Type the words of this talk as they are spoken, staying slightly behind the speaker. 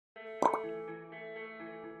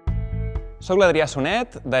Soc l'Adrià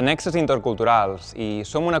Sonet, de NEXESINTERCULTURALS, i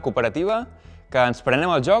som una cooperativa que ens prenem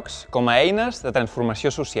els jocs com a eines de transformació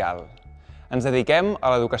social. Ens dediquem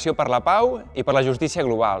a l'educació per la pau i per la justícia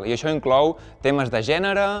global, i això inclou temes de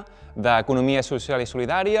gènere, d'economia social i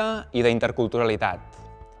solidària i d'interculturalitat.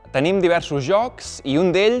 Tenim diversos jocs i un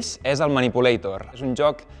d'ells és el Manipulator. És un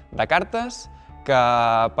joc de cartes que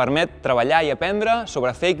permet treballar i aprendre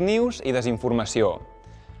sobre fake news i desinformació.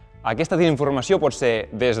 Aquesta desinformació pot ser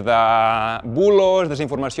des de bulos,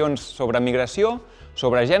 desinformacions sobre migració,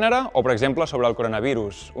 sobre gènere o, per exemple, sobre el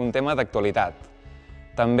coronavirus, un tema d'actualitat.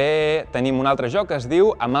 També tenim un altre joc que es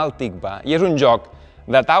diu Amal Tikva, i és un joc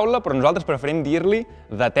de taula, però nosaltres preferim dir-li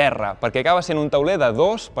de terra, perquè acaba sent un tauler de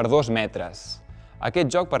 2 per 2 metres.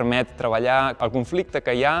 Aquest joc permet treballar el conflicte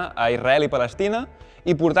que hi ha a Israel i Palestina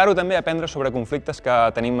i portar-ho també a aprendre sobre conflictes que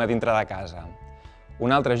tenim a dintre de casa. Un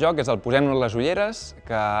altre joc és el Posem-nos les ulleres,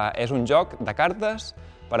 que és un joc de cartes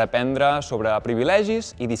per aprendre sobre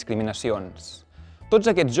privilegis i discriminacions. Tots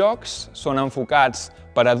aquests jocs són enfocats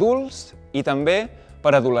per adults i també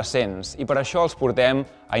per adolescents, i per això els portem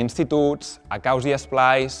a instituts, a caus i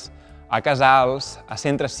esplais, a casals, a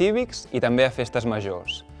centres cívics i també a festes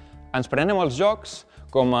majors. Ens prenem els jocs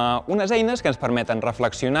com a unes eines que ens permeten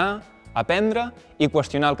reflexionar, aprendre i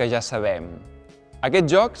qüestionar el que ja sabem.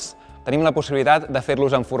 Aquests jocs tenim la possibilitat de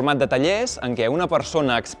fer-los en format de tallers en què una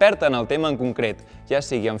persona experta en el tema en concret, ja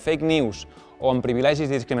sigui en fake news o en privilegis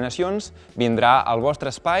i discriminacions, vindrà al vostre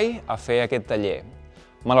espai a fer aquest taller.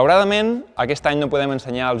 Malauradament, aquest any no podem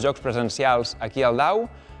ensenyar els jocs presencials aquí al DAU,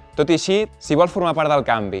 tot i així, si vols formar part del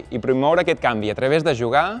canvi i promoure aquest canvi a través de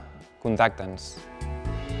jugar, contacta'ns.